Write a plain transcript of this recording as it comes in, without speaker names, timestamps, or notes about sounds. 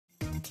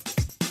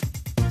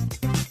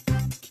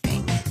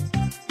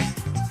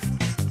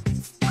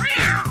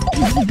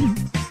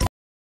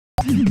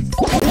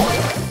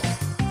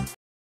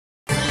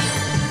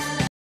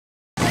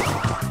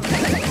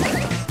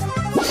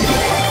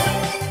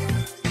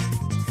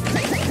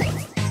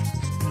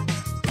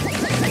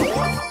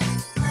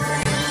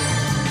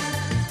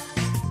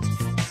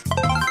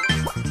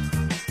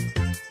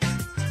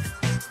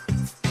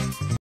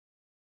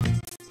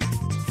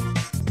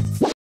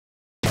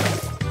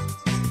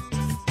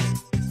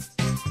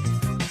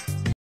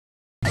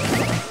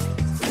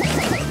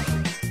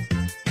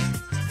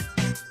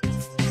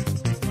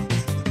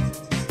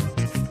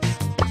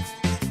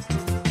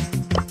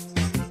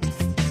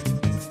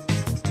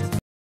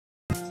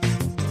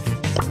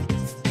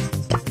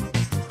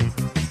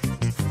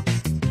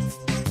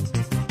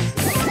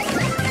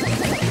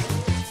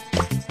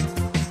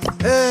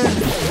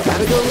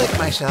Gotta go lick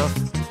myself.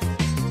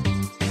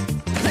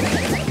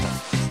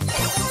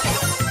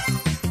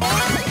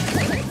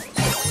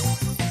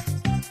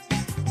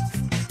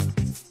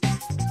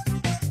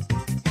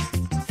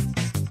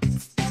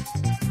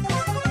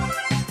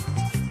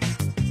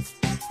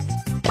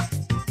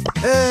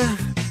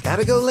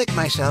 Gotta go lick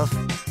myself.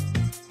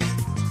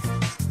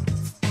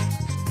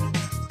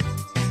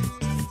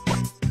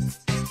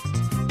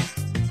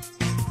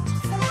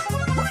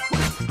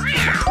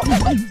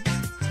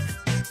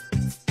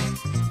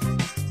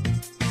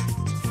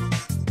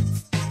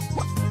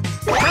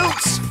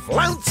 Bounce,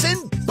 flounce,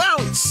 and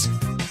bounce!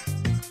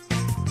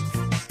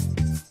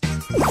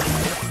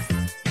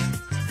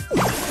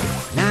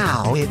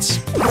 Now it's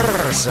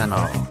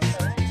personal.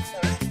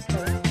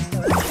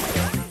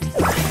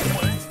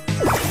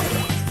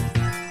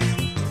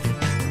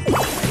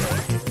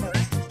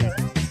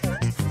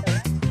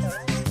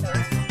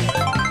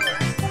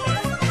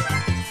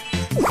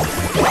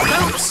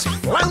 Bounce,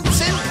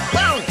 flounce, and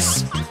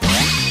bounce!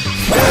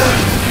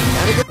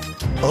 Gotta go.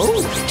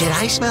 Oh, did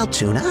I smell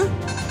tuna?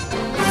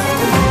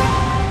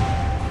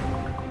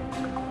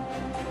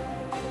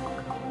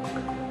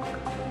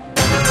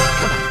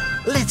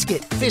 Let's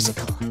get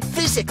physical.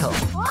 Physical.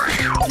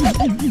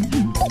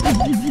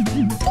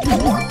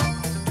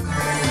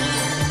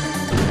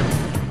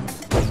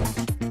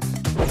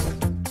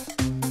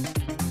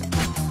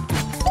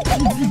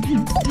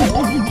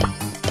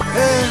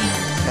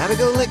 Gotta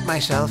go lick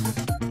myself.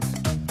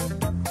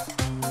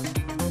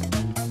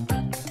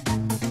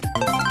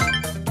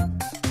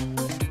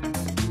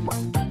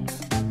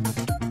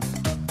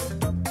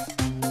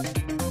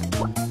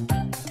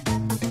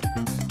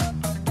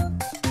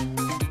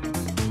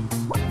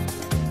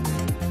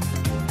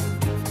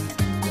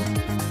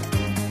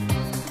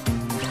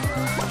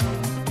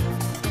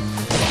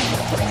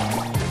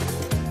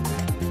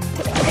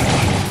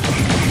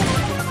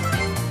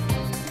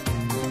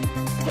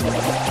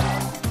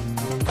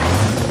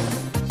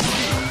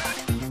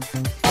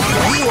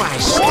 You are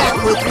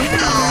stuck with me.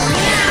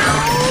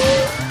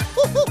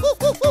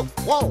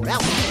 Whoa, that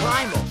was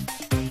primal.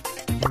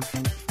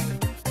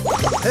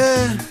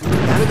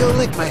 Gotta go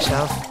lick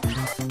myself.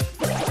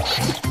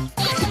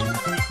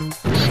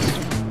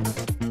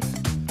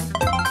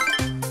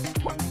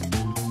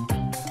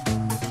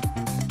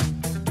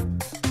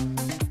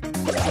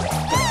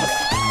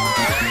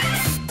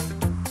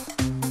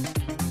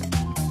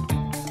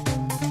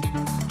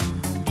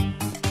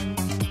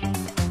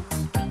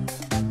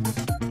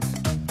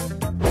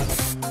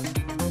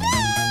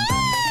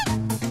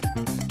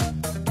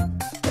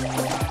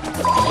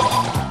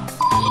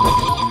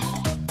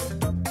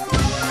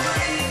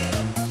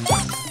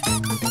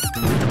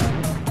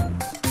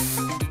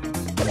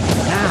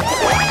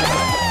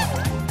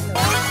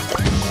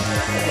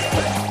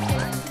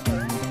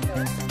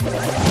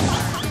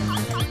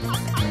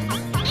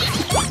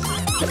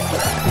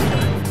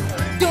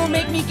 Don't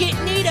make me get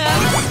Nita!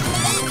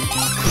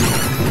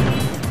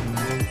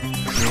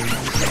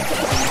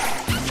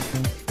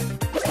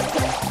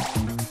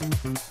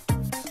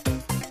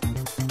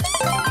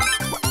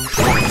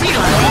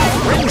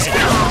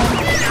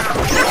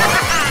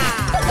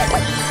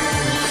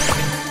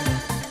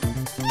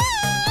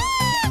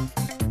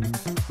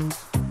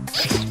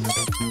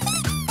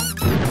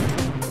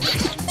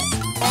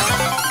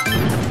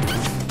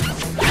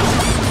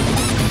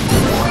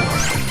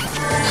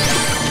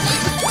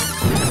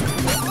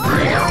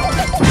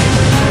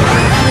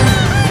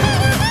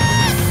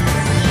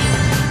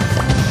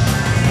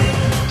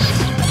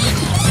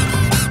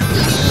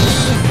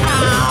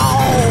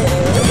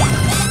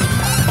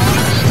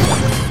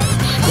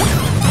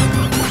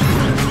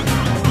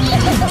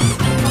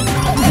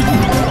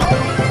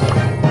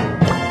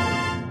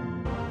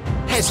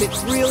 Has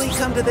it really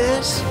come to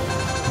this?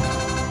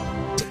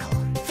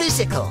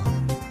 Physical.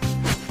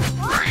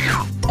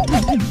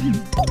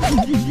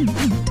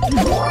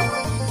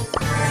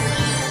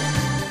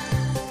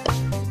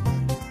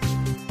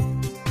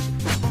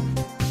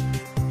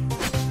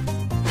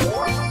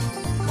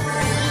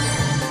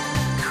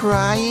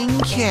 Crying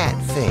cat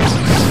face.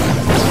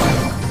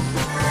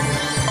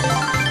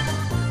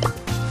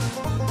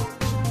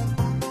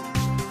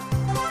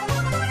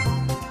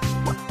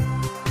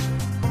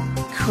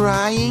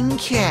 Crying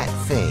cat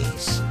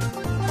face.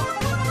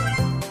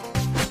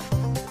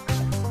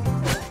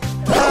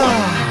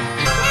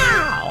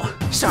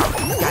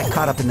 got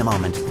caught up in the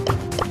moment.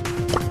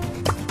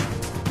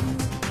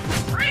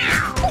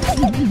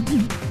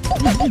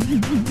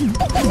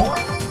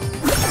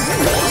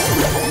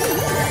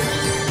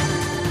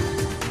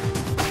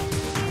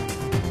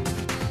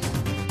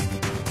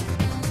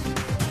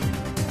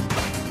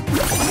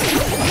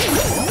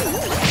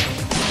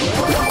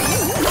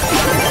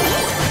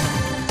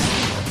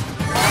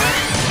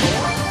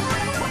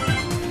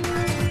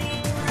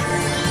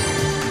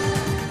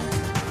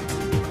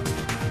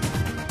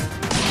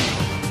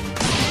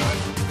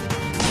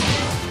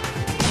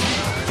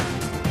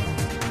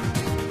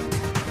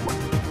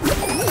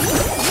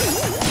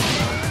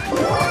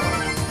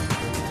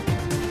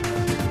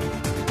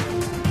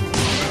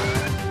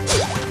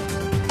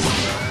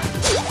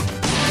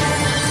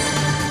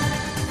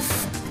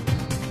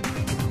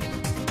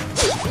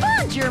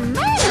 Your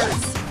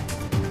manners!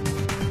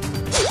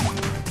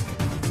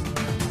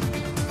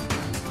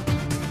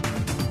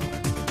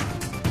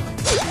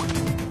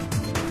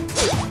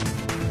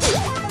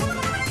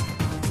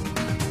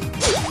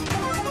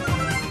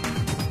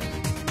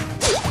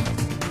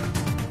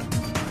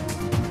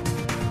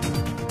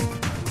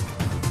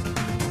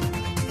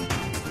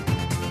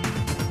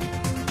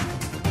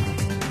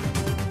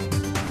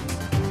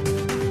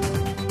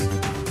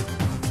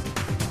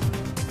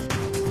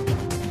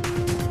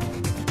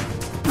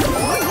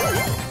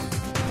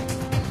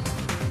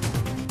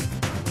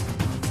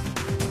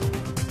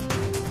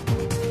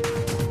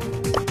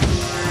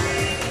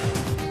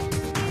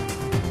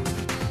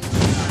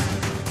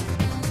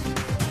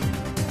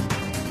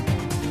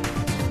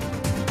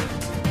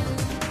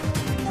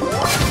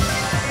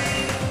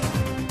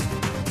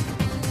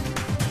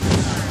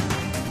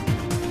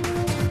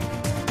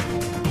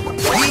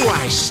 You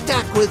are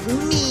stuck with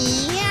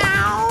me.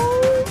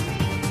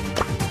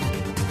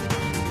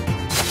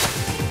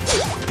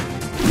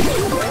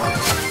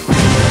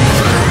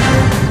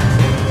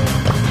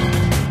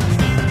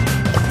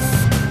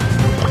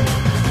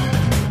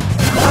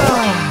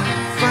 Oh,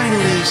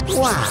 finally.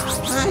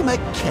 Wow, I'm a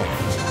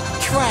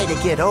cat. Try to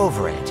get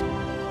over it.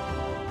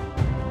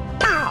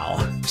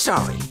 Ow!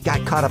 Sorry,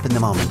 got caught up in the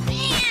moment.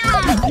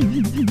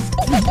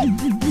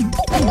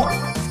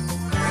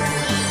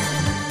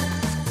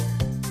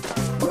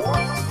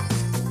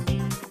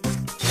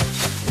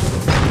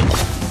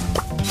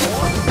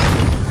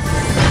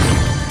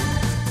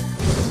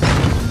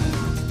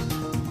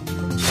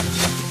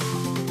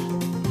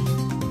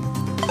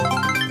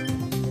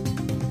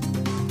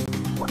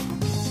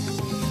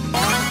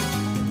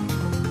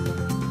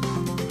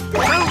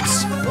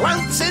 Bounce,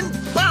 bounce,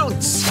 and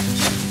bounce!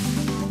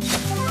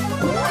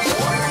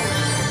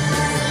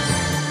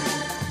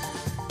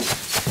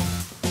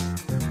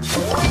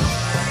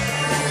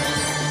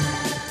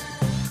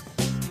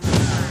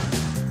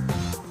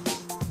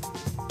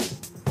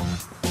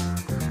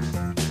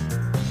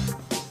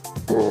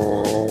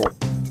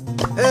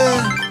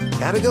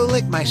 Gotta go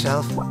lick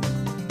myself. You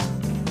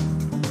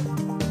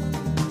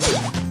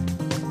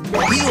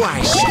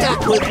are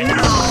stuck with me.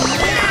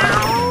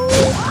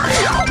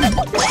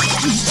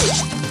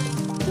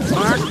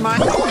 Mark my...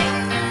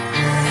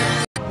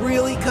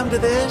 Really come to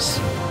this?